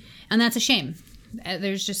enjoy it, and that's a shame.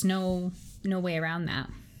 There's just no way around that.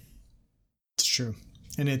 It's true.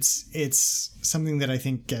 And it's something that I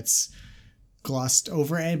think gets glossed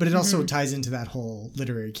over, but it also ties into that whole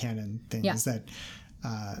literary canon thing, is that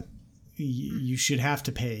you should have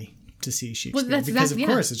to pay to see Shakespeare, because of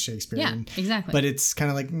course it's Shakespeare. Yeah, exactly. But it's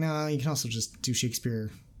kind of like, no, you can also just do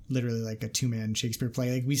Shakespeare literally like a 2-man Shakespeare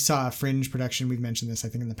play. Like we saw a Fringe production. We've mentioned this, I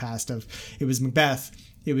think, in the past. It was Macbeth.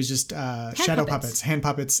 It was just shadow puppets, hand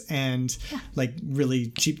puppets, and like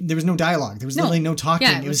really cheap. There was no dialogue. There was literally no talking.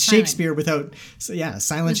 Yeah, it was silent. Shakespeare without,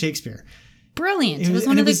 silent Shakespeare. Brilliant. It was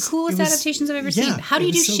one of the coolest adaptations I've ever seen. How do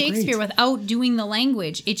you do so Shakespeare great. without doing the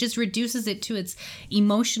language? It just reduces it to its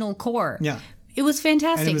emotional core. Yeah. It was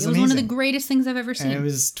fantastic. It was one of the amazing. greatest things I've ever seen. And it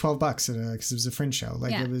was $12 because it was a Fringe show.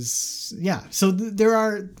 Like Yeah. it was, So there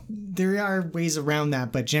are ways around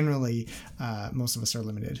that, but generally, most of us are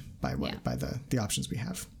limited by by the options we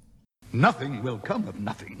have. Nothing will come of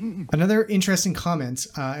nothing. Another interesting comment,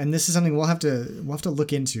 and this is something we'll have to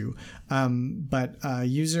look into. But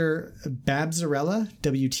user Babzarella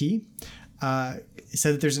WT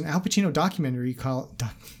said that there's an Al Pacino documentary called.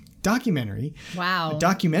 Wow. A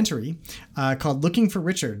documentary called Looking for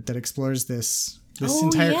Richard that explores this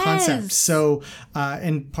entire concept. So,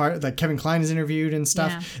 and part like Kevin Kline is interviewed and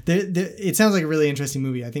stuff. It sounds like a really interesting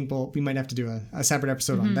movie. I think we might have to do a separate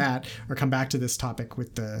episode on that, or come back to this topic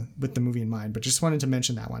with the movie in mind. But just wanted to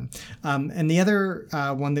mention that one. And the other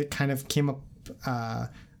one that kind of came up a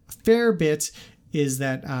fair bit is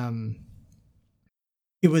that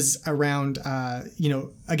it was around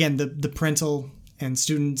again the parental and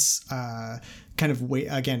students kind of weight,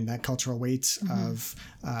 again, that cultural weight of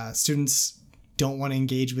students don't want to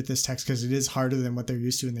engage with this text because it is harder than what they're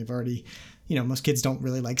used to, and they've already, most kids don't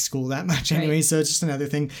really like school that much anyway, so it's just another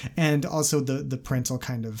thing. And also the parental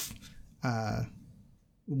kind of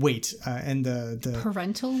weight and the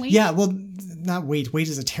parental weight. Yeah, well, not weight. Weight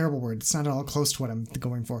is a terrible word. It's not at all close to what I'm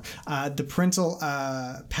going for. The parental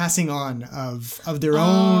passing on of their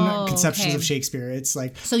own conceptions of Shakespeare. It's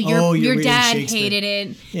like, so your dad Shakespeare. hated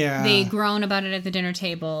it. Yeah, they groan about it at the dinner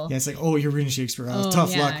table. Yeah, it's like, you're reading Shakespeare.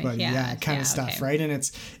 Tough luck, buddy. Yeah, kind of stuff, right? And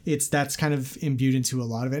it's that's kind of imbued into a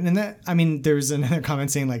lot of it. And that, I mean, there's another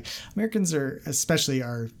comment saying like Americans are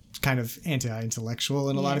kind of anti-intellectual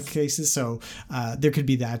in a lot of cases, so there could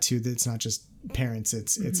be that too, that it's not just parents,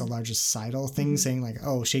 it's a larger societal thing, saying like,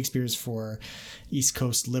 Shakespeare's for East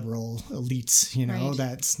Coast liberal elites,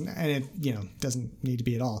 that's, and it doesn't need to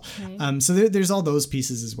be at all. So there's all those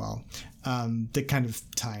pieces as well that kind of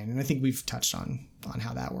tie in, and I think we've touched on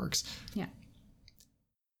how that works.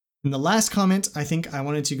 And the last comment I think I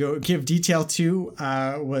wanted to go give detail to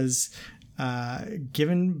was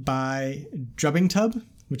given by Drubbingtub,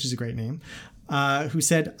 which is a great name, who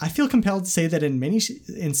said, I feel compelled to say that in many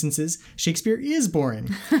instances, Shakespeare is boring.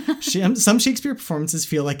 Some Shakespeare performances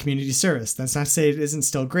feel like community service. That's not to say it isn't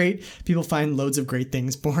still great. People find loads of great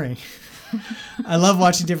things boring. I love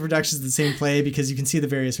watching different productions of the same play because you can see the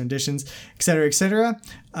various renditions, et cetera, et cetera.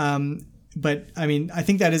 But I mean, I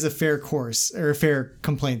think that is a fair course, or a fair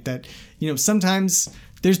complaint, that, sometimes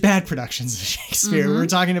there's bad productions of Shakespeare. We're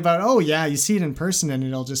talking about, you see it in person and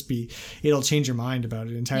it'll change your mind about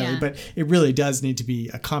it entirely. But it really does need to be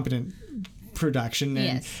a competent production,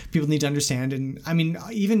 and people need to understand. And I mean,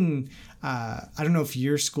 even I don't know if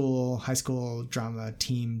your high school drama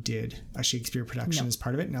team did a Shakespeare production as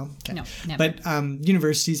part of it. No, okay. No, never. But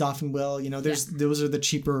universities often will. Those are the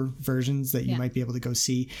cheaper versions that you might be able to go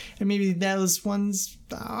see, and maybe those ones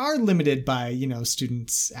are limited by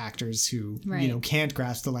students, actors who can't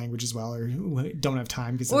grasp the language as well, or who don't have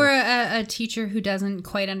time or a teacher who doesn't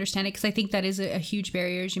quite understand it, because I think that is a huge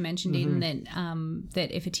barrier, as you mentioned, Aiden,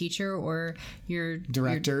 that if a teacher or your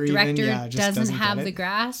director doesn't have the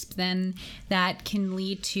grasp, then that can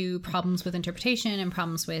lead to problems with interpretation and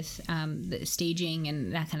problems with the staging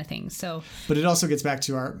and that kind of thing. So, but it also gets back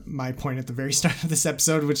to my point at the very start of this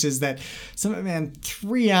episode, which is that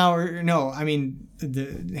 3 hours. No, I mean,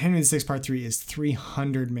 the Henry VI Part 3 is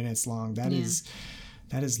 300 minutes long. That is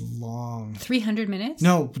long. 300 minutes?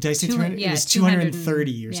 No, did I say 200? Yeah, it was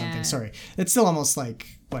 230 or something. Sorry. It's still almost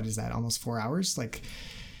what is that? Almost 4 hours?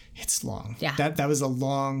 It's long. Yeah. That was a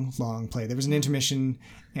long play. There was an intermission,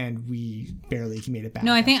 and we barely made it back.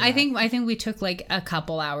 No, I think we took a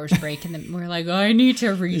couple hours break, and then we're like, I need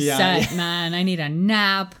to reset, man. I need a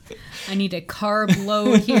nap. I need a carb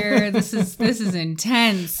load here. This is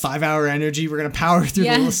intense. 5 hour energy. We're gonna power through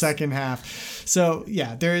the second half. So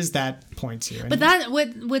yeah, there is that point too. But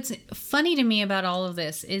what's funny to me about all of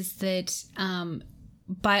this is that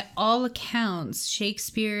by all accounts,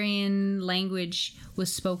 Shakespearean language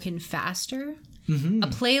was spoken faster. A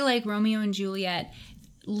play like Romeo and Juliet,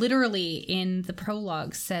 literally in the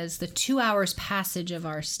prologue, says the 2 hours passage of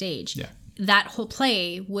our stage. Yeah. that whole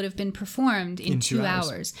play would have been performed in 2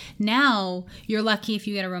 hours. Now, you're lucky if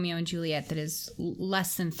you get a Romeo and Juliet that is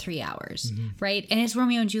less than 3 hours, right? And it's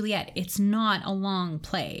Romeo and Juliet. It's not a long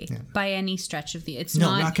play by any stretch of the... It's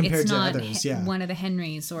not compared to others, one of the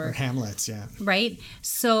Henrys or Hamlets, right?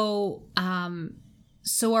 So,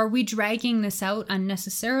 so are we dragging this out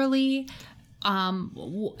unnecessarily?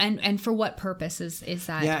 And for what purpose is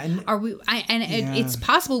that? It's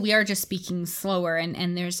possible we are just speaking slower,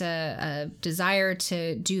 and there's a desire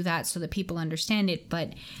to do that so that people understand it,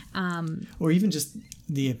 but or even just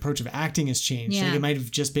the approach of acting has changed. Like it might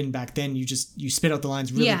have just been back then you spit out the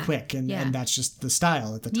lines really quick, and that's just the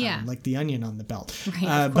style at the time, like the onion on the belt.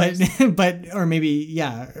 Right, but or maybe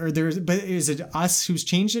or there's, but is it us who's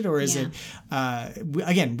changed it, or is it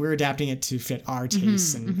again, we're adapting it to fit our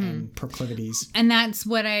tastes and proclivities? And that's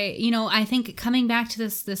what I think, coming back to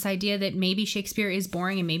this idea that maybe Shakespeare is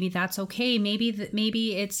boring, and maybe that's okay. Maybe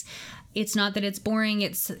it's not that it's boring.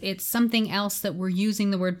 It's something else that we're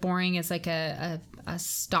using the word boring as like a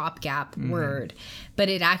stopgap word, but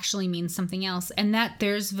it actually means something else, and that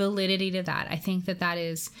there's validity to that. I think that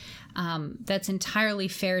is that's entirely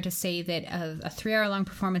fair to say that a 3-hour-long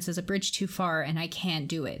performance is a bridge too far, and I can't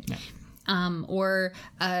do it. Or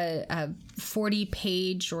a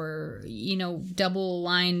 40-page or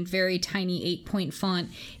double-line, very tiny 8-point font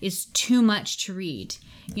is too much to read.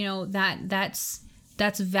 That's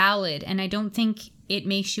valid, and I don't think it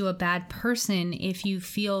makes you a bad person if you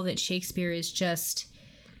feel that Shakespeare is just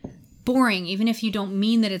boring, even if you don't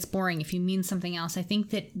mean that it's boring, if you mean something else. I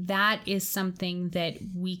think that is something that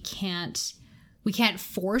we can't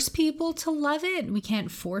force people to love it. We can't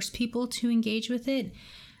force people to engage with it.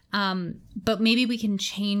 But maybe we can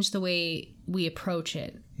change the way we approach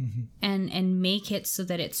it and make it so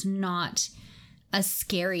that it's not a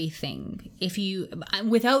scary thing,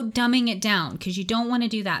 without dumbing it down, because you don't want to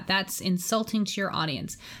do that. That's insulting to your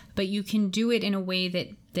audience. But you can do it in a way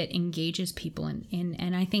that engages people,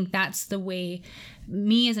 and I think that's the way,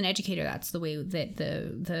 me as an educator, that's the way that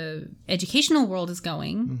the educational world is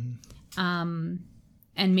going. And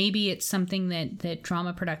maybe it's something that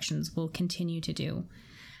drama productions will continue to do,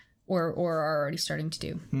 or are already starting to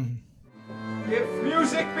do. If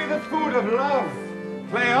music be the food of love,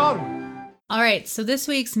 play on. All right, so this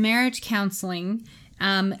week's marriage counseling,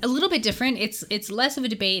 a little bit different. It's less of a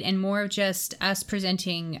debate and more of just us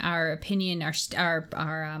presenting our opinion, our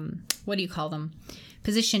what do you call them?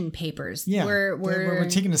 Position papers. Yeah, we're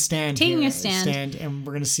taking a stand. Taking a stand, and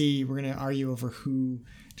we're gonna argue over who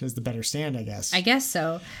does the better stand, I guess. I guess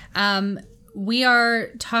so. We are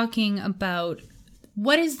talking about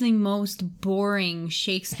what is the most boring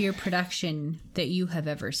Shakespeare production that you have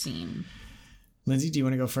ever seen. Lindsay, do you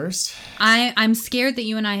want to go first? I'm scared that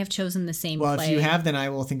you and I have chosen the same play. Well, if you have, then I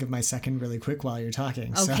will think of my second really quick while you're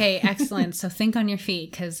talking. Okay, excellent. So think on your feet,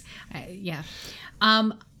 because,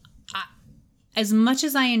 as much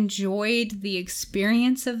as I enjoyed the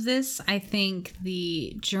experience of this, I think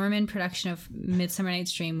the German production of Midsummer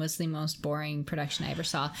Night's Dream was the most boring production I ever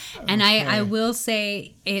saw. And I will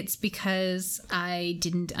say it's because I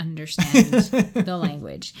didn't understand the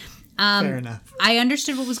language. Fair enough. I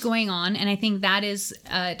understood what was going on, and I think that is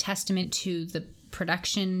a testament to the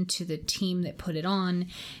production, to the team that put it on.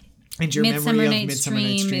 And your Midsummer memory of Night's Midsummer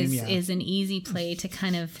Night's Dream Dream is an easy play to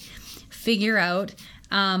kind of figure out.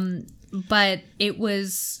 But it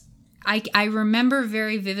was... I remember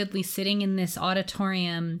very vividly sitting in this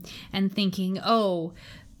auditorium and thinking, oh,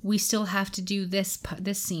 we still have to do this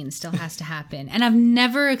scene still has to happen. And I've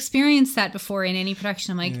never experienced that before in any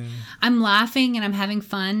production. I'm like, I'm laughing and I'm having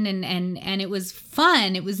fun, and it was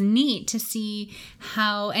fun. It was neat to see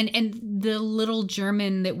how, and the little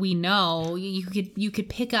German that we know, you could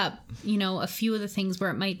pick up, a few of the things where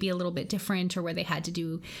it might be a little bit different, or where they had to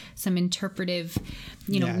do some interpretive,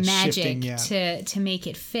 magic to make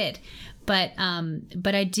it fit. But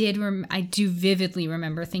I do vividly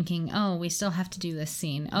remember thinking, oh, we still have to do this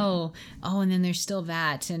scene. Oh, and then there's still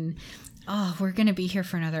that, and oh, we're gonna be here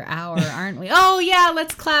for another hour, aren't we? Oh yeah,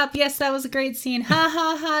 let's clap. Yes, that was a great scene. Ha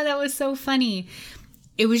ha ha, that was so funny.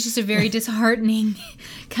 It was just a very disheartening,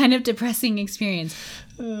 kind of depressing experience.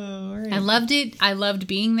 Right. I loved it. I loved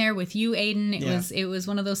being there with you, Aiden. It was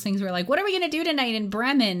one of those things where, like, what are we gonna do tonight in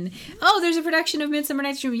Bremen? Oh, there's a production of Midsummer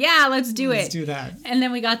Night's Dream. Yeah, let's do it. Let's do that. And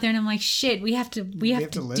then we got there, and I'm like, shit, we have to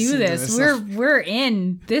do this. We're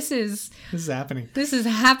in. This is happening. This is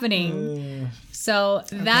happening. So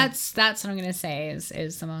okay. That's what I'm gonna say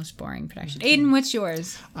is the most boring production. Aiden, what's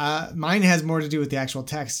yours? Mine has more to do with the actual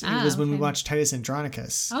text. It was when we watched Titus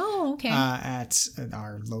Andronicus. Oh, okay. At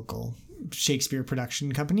our local Shakespeare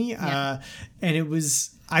production company. And it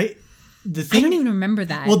was I the thing, I don't even remember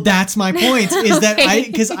that. Well, that's my point. Is that Okay.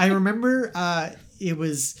 because I remember it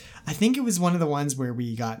was. I think it was one of the ones where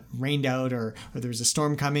we got rained out, or there was a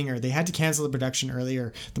storm coming, or they had to cancel the production early,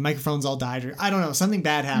 or the microphones all died, or I don't know, something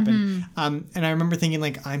bad happened. And I remember thinking,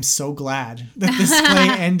 like, I'm so glad that this play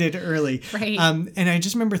ended early. Right. And I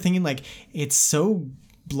just remember thinking, like, it's so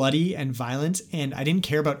bloody and violent, and I didn't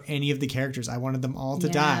care about any of the characters. I wanted them all to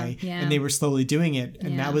die, and they were slowly doing it,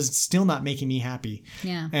 and that was still not making me happy.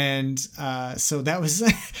 Yeah. And so that was,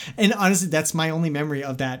 and honestly, that's my only memory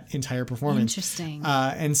of that entire performance. Interesting.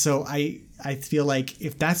 And so I feel like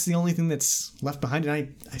if that's the only thing that's left behind,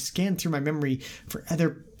 and I scanned through my memory for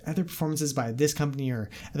other performances by this company or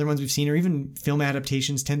other ones we've seen, or even film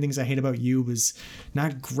adaptations. 10 Things I Hate About You was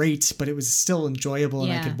not great, but it was still enjoyable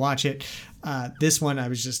and I could watch it. This one, I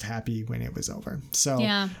was just happy when it was over. So,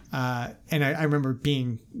 and I remember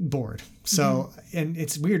being bored. So, and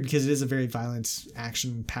it's weird because it is a very violent,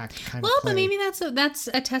 action-packed kind of play. But maybe that's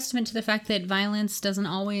a testament to the fact that violence doesn't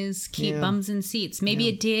always keep bums in seats. Maybe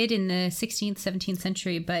it did in the 16th, 17th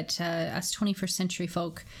century, but us 21st century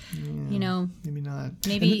folk, you know, maybe not.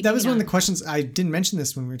 Maybe and that was maybe one of not. the questions. I didn't mention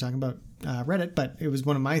this when we were talking about Reddit, but it was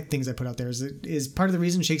one of my things I put out there. Is part of the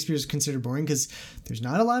reason Shakespeare is considered boring because there's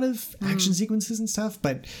not a lot of action sequences and stuff.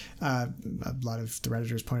 But a lot of the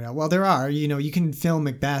Redditors pointed out, well, there are. You know, you can film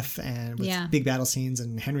Macbeth and with big battle scenes,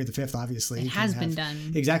 and Henry V, obviously, it has been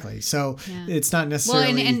done exactly. So it's not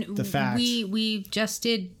necessarily and the fact. We just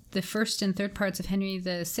did the first and third parts of Henry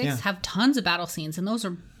VI have tons of battle scenes, and those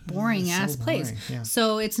are boring ass plays. Yeah.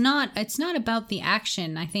 So it's not about the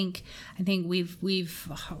action. I think we've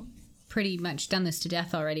pretty much done this to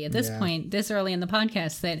death already at this point, this early in the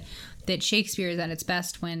podcast, that Shakespeare is at its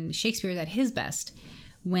best when Shakespeare is at his best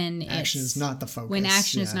when action is not the focus. When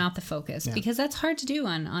action is not the focus, because that's hard to do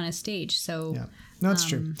on a stage. So no, it's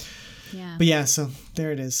true. Yeah, but so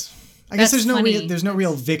there it is. I guess there's no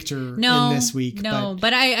real victor in this week. No,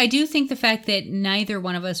 but I do think the fact that neither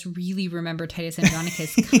one of us really remember Titus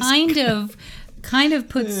Andronicus kind of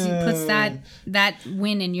puts that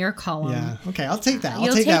win in your column. Yeah. Okay, I'll take that.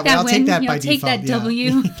 I'll take that by default. Take that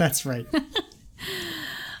W. That's right.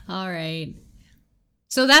 All right.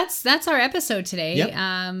 So that's our episode today. Yep.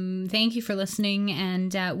 Thank you for listening,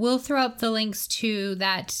 and we'll throw up the links to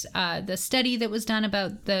that the study that was done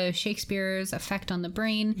about the Shakespeare's effect on the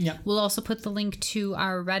brain. Yep. We'll also put the link to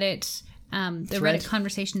our Reddit, Reddit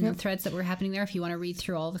conversation and threads that were happening there. If you want to read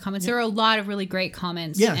through all the comments, there are a lot of really great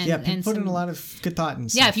comments. And put in a lot of good thought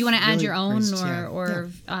and stuff. Yeah, if you want to add really your own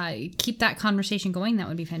raised, keep that conversation going, that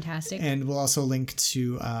would be fantastic. And we'll also link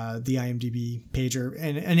to the IMDb page or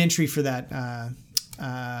an entry for that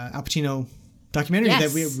Al Pacino documentary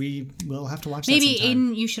that we will have to watch. Maybe that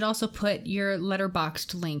sometime. Aiden, you should also put your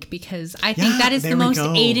Letterboxd link, because I think that is the most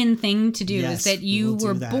Aiden thing to do. Is that you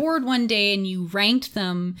were bored one day and you ranked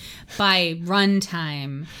them by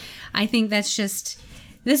runtime. I think that's just.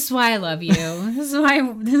 This is why I love you. This is why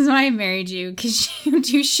I married you, because you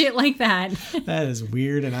do shit like that. That is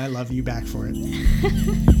weird, and I love you back for it.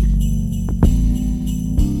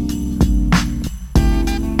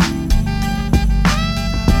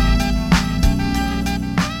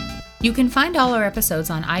 You can find all our episodes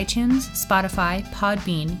on iTunes, Spotify,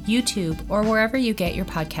 Podbean, YouTube, or wherever you get your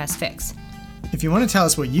podcast fix. If you want to tell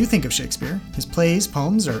us what you think of Shakespeare, his plays,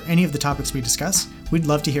 poems, or any of the topics we discuss, we'd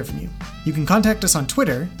love to hear from you. You can contact us on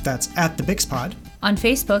Twitter, that's @TheBixPod, on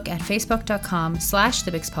Facebook at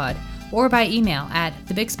facebook.com/TheBixPod, or by email at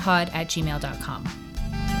thebixpod@gmail.com.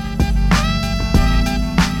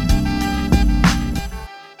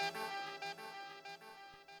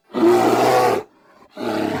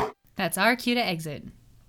 That's our cue to exit.